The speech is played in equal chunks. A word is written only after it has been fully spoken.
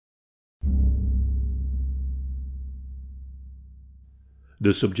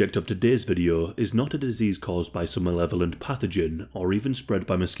The subject of today's video is not a disease caused by some malevolent pathogen or even spread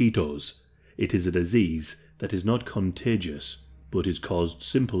by mosquitoes. It is a disease that is not contagious, but is caused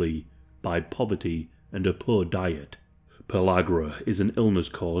simply by poverty and a poor diet. Pellagra is an illness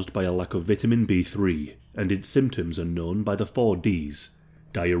caused by a lack of vitamin B3, and its symptoms are known by the 4 Ds: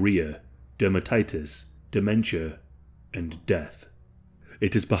 diarrhea, dermatitis, dementia, and death.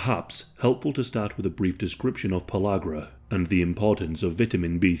 It is perhaps helpful to start with a brief description of pellagra and the importance of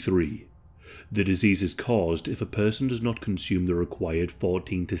vitamin B3. The disease is caused if a person does not consume the required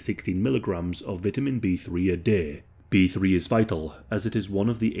 14 to 16 milligrams of vitamin B3 a day. B3 is vital as it is one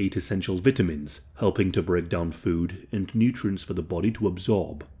of the 8 essential vitamins, helping to break down food and nutrients for the body to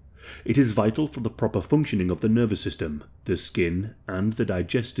absorb. It is vital for the proper functioning of the nervous system, the skin, and the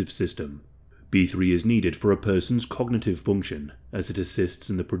digestive system. B3 is needed for a person's cognitive function, as it assists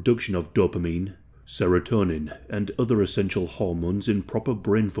in the production of dopamine, serotonin, and other essential hormones in proper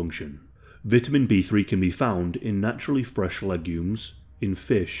brain function. Vitamin B3 can be found in naturally fresh legumes, in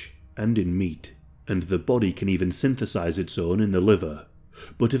fish, and in meat, and the body can even synthesize its own in the liver.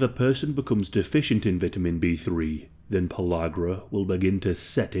 But if a person becomes deficient in vitamin B3, then pellagra will begin to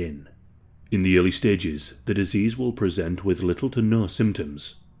set in. In the early stages, the disease will present with little to no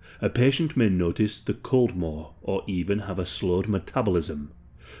symptoms. A patient may notice the cold more or even have a slowed metabolism,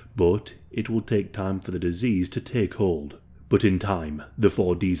 but it will take time for the disease to take hold. But in time, the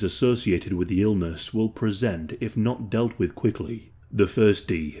 4 Ds associated with the illness will present if not dealt with quickly. The first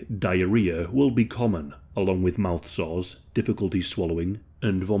D, diarrhea, will be common, along with mouth sores, difficulty swallowing,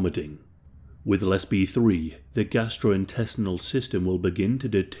 and vomiting. With less B3, the gastrointestinal system will begin to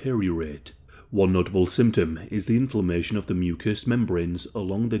deteriorate. One notable symptom is the inflammation of the mucous membranes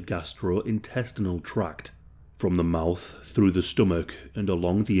along the gastrointestinal tract, from the mouth, through the stomach, and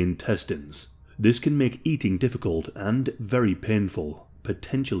along the intestines. This can make eating difficult and very painful,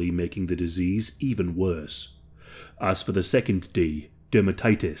 potentially making the disease even worse. As for the second D,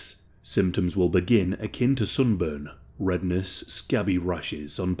 dermatitis, symptoms will begin akin to sunburn, redness, scabby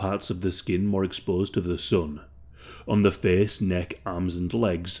rashes on parts of the skin more exposed to the sun. On the face, neck, arms, and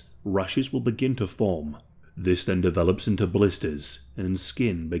legs, rashes will begin to form. This then develops into blisters, and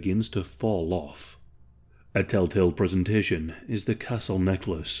skin begins to fall off. A telltale presentation is the castle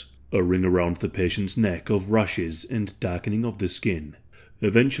necklace, a ring around the patient's neck of rashes and darkening of the skin.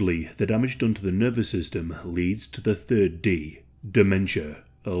 Eventually, the damage done to the nervous system leads to the third D, dementia,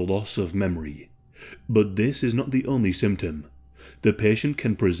 a loss of memory. But this is not the only symptom. The patient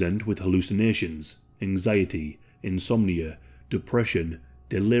can present with hallucinations, anxiety, insomnia, depression,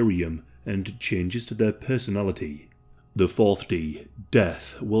 delirium, and changes to their personality. The 4th D,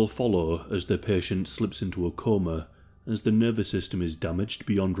 death, will follow as the patient slips into a coma as the nervous system is damaged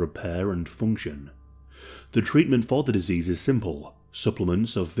beyond repair and function. The treatment for the disease is simple: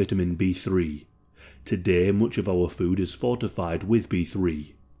 supplements of vitamin B3. Today, much of our food is fortified with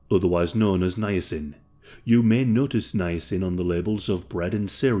B3, otherwise known as niacin. You may notice niacin on the labels of bread and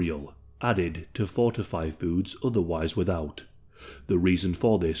cereal, added to fortify foods otherwise without. The reason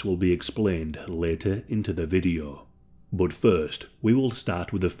for this will be explained later into the video. But first, we will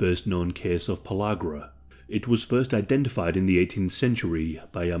start with the first known case of pellagra. It was first identified in the 18th century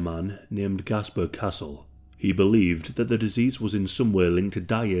by a man named Gaspar Castle. He believed that the disease was in some way linked to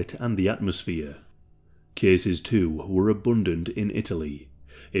diet and the atmosphere. Cases too were abundant in Italy,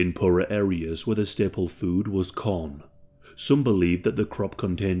 in poorer areas where the staple food was corn. Some believed that the crop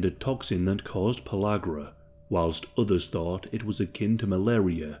contained a toxin that caused pellagra, whilst others thought it was akin to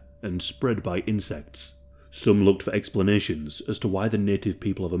malaria and spread by insects. Some looked for explanations as to why the native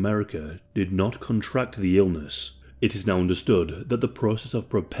people of America did not contract the illness. It is now understood that the process of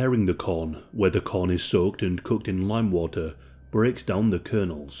preparing the corn, where the corn is soaked and cooked in lime water, breaks down the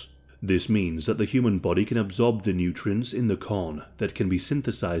kernels. This means that the human body can absorb the nutrients in the corn that can be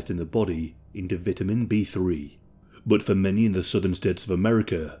synthesized in the body into vitamin B3. But for many in the southern states of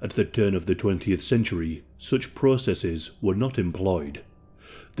America at the turn of the 20th century, such processes were not employed.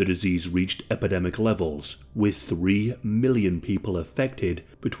 The disease reached epidemic levels, with 3 million people affected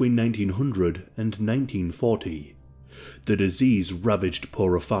between 1900 and 1940. The disease ravaged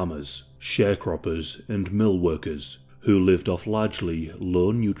poorer farmers, sharecroppers, and mill workers, who lived off largely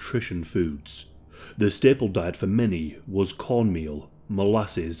low-nutrition foods. The staple diet for many was cornmeal,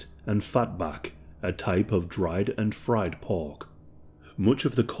 molasses, and fatback, a type of dried and fried pork. Much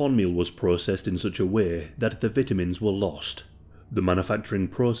of the cornmeal was processed in such a way that the vitamins were lost. The manufacturing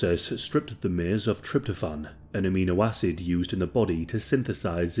process stripped the maize of tryptophan, an amino acid used in the body to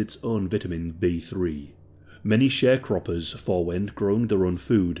synthesize its own vitamin B3. Many sharecroppers forewent growing their own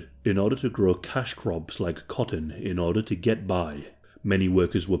food in order to grow cash crops like cotton in order to get by. Many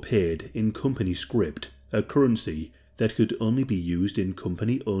workers were paid in company script, a currency that could only be used in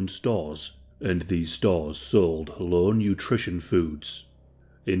company-owned stores, and these stores sold low-nutrition foods.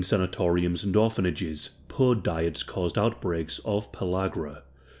 In sanatoriums and orphanages, poor diets caused outbreaks of pellagra.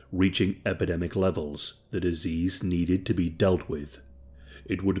 Reaching epidemic levels, the disease needed to be dealt with.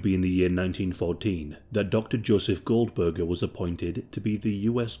 It would be in the year 1914 that Dr. Joseph Goldberger was appointed to be the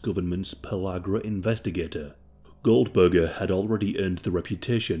US government's pellagra investigator. Goldberger had already earned the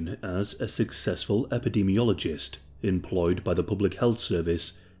reputation as a successful epidemiologist. Employed by the Public Health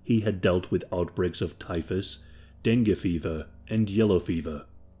Service, he had dealt with outbreaks of typhus, dengue fever, and yellow fever.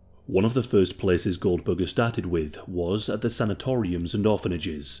 One of the first places Goldberger started with was at the sanatoriums and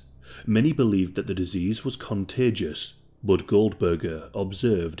orphanages. Many believed that the disease was contagious, but Goldberger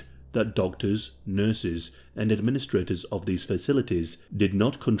observed that doctors, nurses, and administrators of these facilities did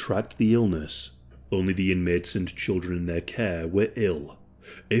not contract the illness. Only the inmates and children in their care were ill.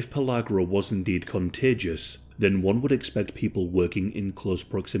 If pellagra was indeed contagious, then one would expect people working in close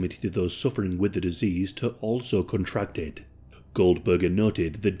proximity to those suffering with the disease to also contract it. Goldberger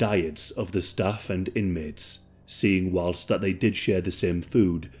noted the diets of the staff and inmates, seeing whilst that they did share the same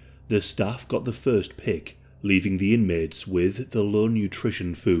food, the staff got the first pick, leaving the inmates with the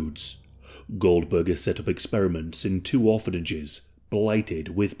low-nutrition foods. Goldberger set up experiments in 2 orphanages,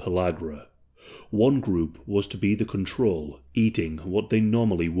 blighted with pellagra. One group was to be the control, eating what they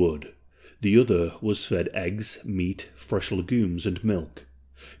normally would. The other was fed eggs, meat, fresh legumes, and milk.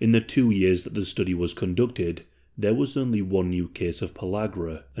 In the 2 years that the study was conducted, there was only 1 new case of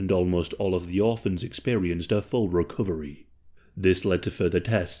pellagra, and almost all of the orphans experienced a full recovery. This led to further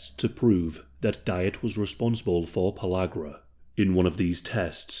tests to prove that diet was responsible for pellagra. In one of these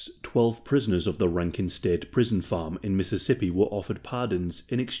tests, 12 prisoners of the Rankin State Prison Farm in Mississippi were offered pardons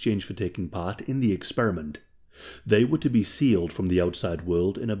in exchange for taking part in the experiment. They were to be sealed from the outside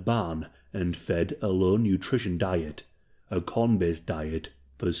world in a barn and fed a low-nutrition diet, a corn-based diet,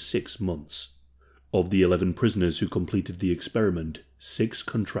 for 6 months. Of the 11 prisoners who completed the experiment, 6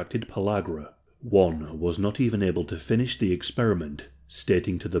 contracted pellagra. 1 was not even able to finish the experiment,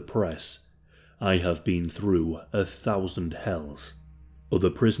 stating to the press, "I have been through 1,000 hells." Other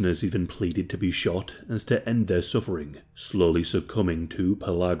prisoners even pleaded to be shot as to end their suffering, slowly succumbing to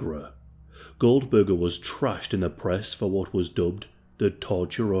pellagra. Goldberger was trashed in the press for what was dubbed the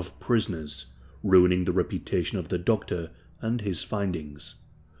torture of prisoners, ruining the reputation of the doctor and his findings.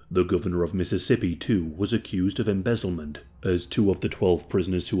 The governor of Mississippi, too, was accused of embezzlement, as 2 of the 12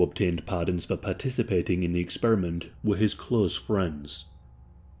 prisoners who obtained pardons for participating in the experiment were his close friends.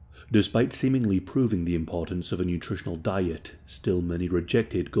 Despite seemingly proving the importance of a nutritional diet, still many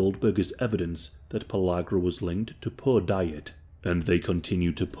rejected Goldberger's evidence that pellagra was linked to poor diet, and they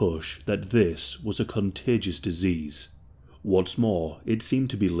continued to push that this was a contagious disease. What's more, it seemed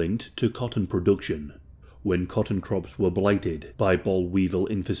to be linked to cotton production. When cotton crops were blighted by boll weevil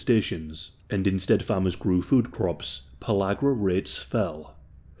infestations, and instead farmers grew food crops, pellagra rates fell.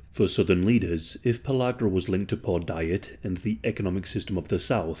 For Southern leaders, if pellagra was linked to poor diet and the economic system of the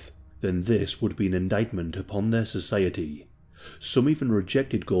South, then this would be an indictment upon their society. Some even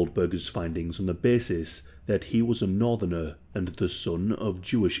rejected Goldberger's findings on the basis that he was a Northerner and the son of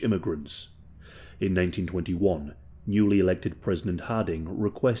Jewish immigrants. In 1921, newly elected President Harding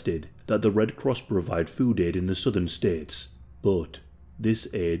requested that the Red Cross provide food aid in the southern states, but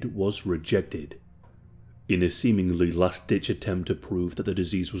this aid was rejected. In a seemingly last-ditch attempt to prove that the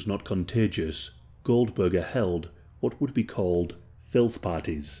disease was not contagious, Goldberger held what would be called filth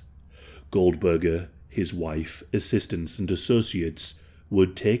parties. Goldberger, his wife, assistants, and associates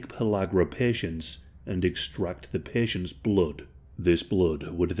would take pellagra patients and extract the patient's blood. This blood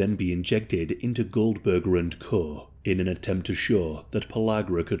would then be injected into Goldberger and Co. in an attempt to show that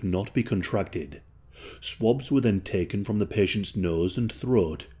pellagra could not be contracted. Swabs were then taken from the patient's nose and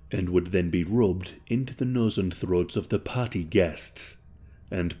throat and would then be rubbed into the nose and throats of the party guests.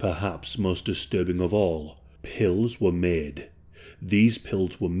 And perhaps most disturbing of all, pills were made. These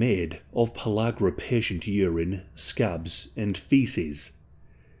pills were made of pellagra patient urine, scabs, and feces.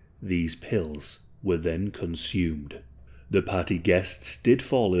 These pills were then consumed. The party guests did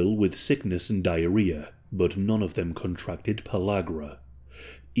fall ill with sickness and diarrhoea, but none of them contracted pellagra.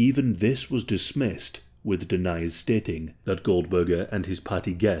 Even this was dismissed, with deniers stating that Goldberger and his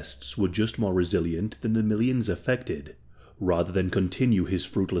party guests were just more resilient than the millions affected. Rather than continue his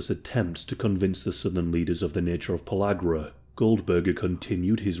fruitless attempts to convince the Southern leaders of the nature of pellagra, Goldberger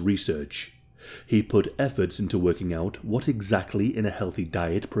continued his research. He put efforts into working out what exactly in a healthy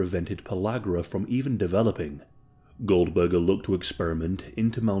diet prevented pellagra from even developing. Goldberger looked to experiment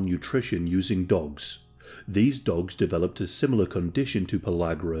into malnutrition using dogs. These dogs developed a similar condition to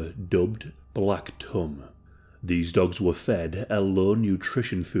pellagra dubbed black tongue. These dogs were fed a low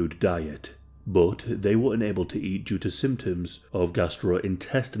nutrition food diet, but they were unable to eat due to symptoms of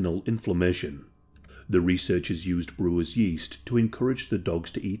gastrointestinal inflammation. The researchers used brewer's yeast to encourage the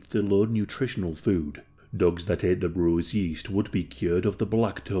dogs to eat the low nutritional food. Dogs that ate the brewer's yeast would be cured of the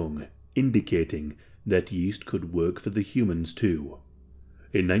black tongue, indicating that yeast could work for the humans too.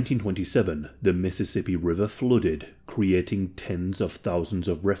 In 1927, the Mississippi River flooded, creating tens of thousands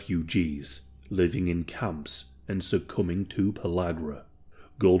of refugees living in camps and succumbing to pellagra.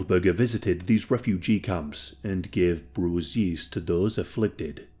 Goldberger visited these refugee camps and gave brewer's yeast to those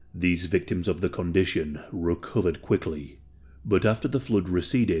afflicted. These victims of the condition recovered quickly. But after the flood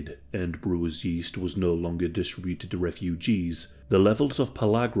receded and brewer's yeast was no longer distributed to refugees, the levels of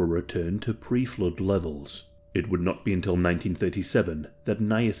pellagra returned to pre-flood levels. It would not be until 1937 that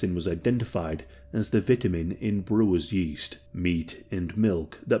niacin was identified as the vitamin in brewer's yeast, meat, and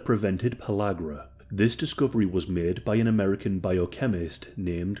milk that prevented pellagra. This discovery was made by an American biochemist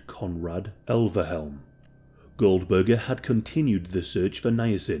named Conrad Elverhelm. Goldberger had continued the search for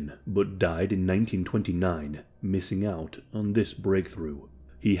niacin, but died in 1929, missing out on this breakthrough.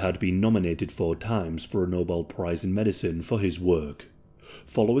 He had been nominated 4 times for a Nobel Prize in Medicine for his work.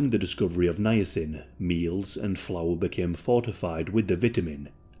 Following the discovery of niacin, meals and flour became fortified with the vitamin,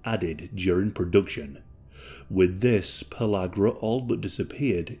 added during production. With this, pellagra all but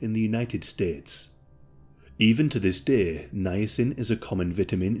disappeared in the United States. Even to this day, niacin is a common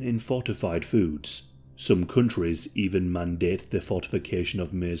vitamin in fortified foods. Some countries even mandate the fortification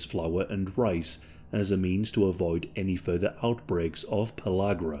of maize flour and rice as a means to avoid any further outbreaks of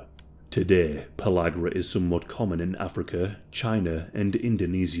pellagra. Today, pellagra is somewhat common in Africa, China, and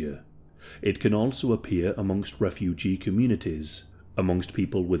Indonesia. It can also appear amongst refugee communities, amongst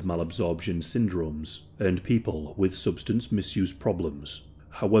people with malabsorption syndromes, and people with substance misuse problems.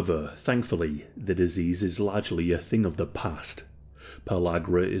 However, thankfully, the disease is largely a thing of the past.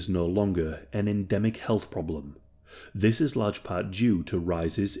 Pellagra is no longer an endemic health problem. This is large part due to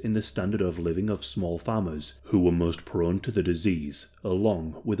rises in the standard of living of small farmers who were most prone to the disease,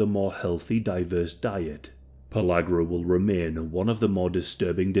 along with a more healthy, diverse diet. Pellagra will remain one of the more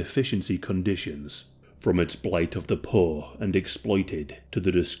disturbing deficiency conditions. From its blight of the poor and exploited, to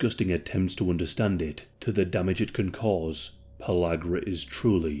the disgusting attempts to understand it, to the damage it can cause, pellagra is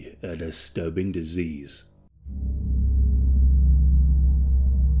truly a disturbing disease.